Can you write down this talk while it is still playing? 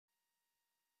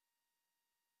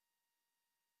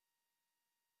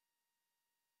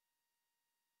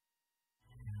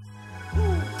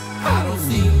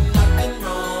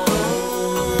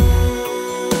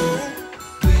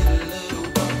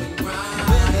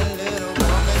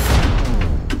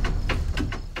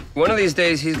One of these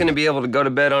days, he's gonna be able to go to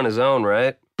bed on his own,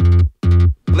 right?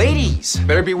 Ladies,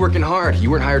 better be working hard.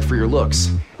 You weren't hired for your looks.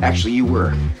 Actually, you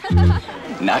were.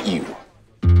 Not you.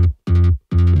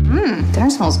 Dinner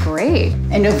smells great.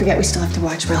 And don't forget, we still have to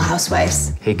watch Real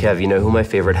Housewives. Hey, Kev, you know who my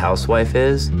favorite housewife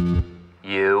is?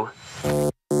 You.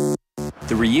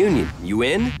 The reunion. You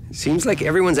in? Seems like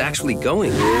everyone's actually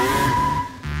going.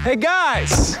 Hey,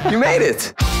 guys! You made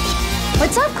it!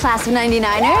 What's up, class of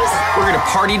 99ers? We're gonna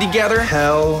party together?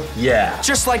 Hell yeah.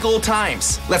 Just like old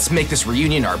times. Let's make this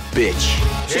reunion our bitch.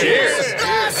 Cheers!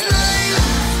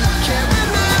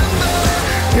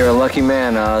 You're a lucky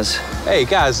man, Oz. Hey,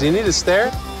 guys, do you need a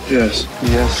stare? Yes,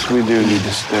 we do need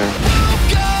to stare.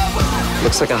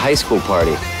 Looks like a high school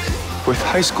party. With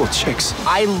high school chicks.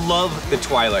 I love the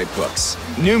Twilight books.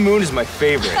 New Moon is my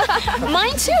favorite.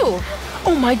 Mine too.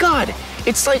 Oh my God,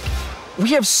 it's like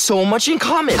we have so much in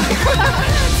common.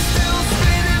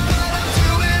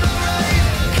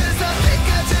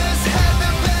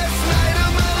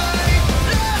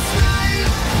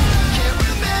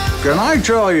 Can I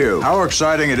tell you how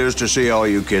exciting it is to see all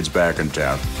you kids back in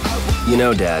town? You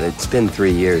know, Dad, it's been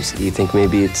 3 years. Do you think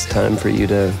maybe it's time for you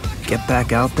to get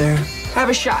back out there? Have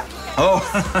a shot. Oh,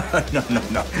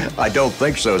 no. I don't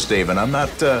think so, Stephen. I'm not,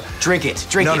 Drink it,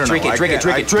 drink No, it, no, drink no, it, I drink it,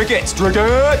 can't. drink it, drink it, drink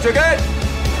it, drink it!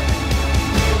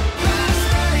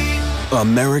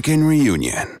 American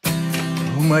Reunion.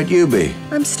 Who might you be?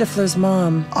 I'm Stifler's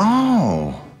mom.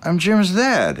 Oh, I'm Jim's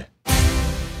dad.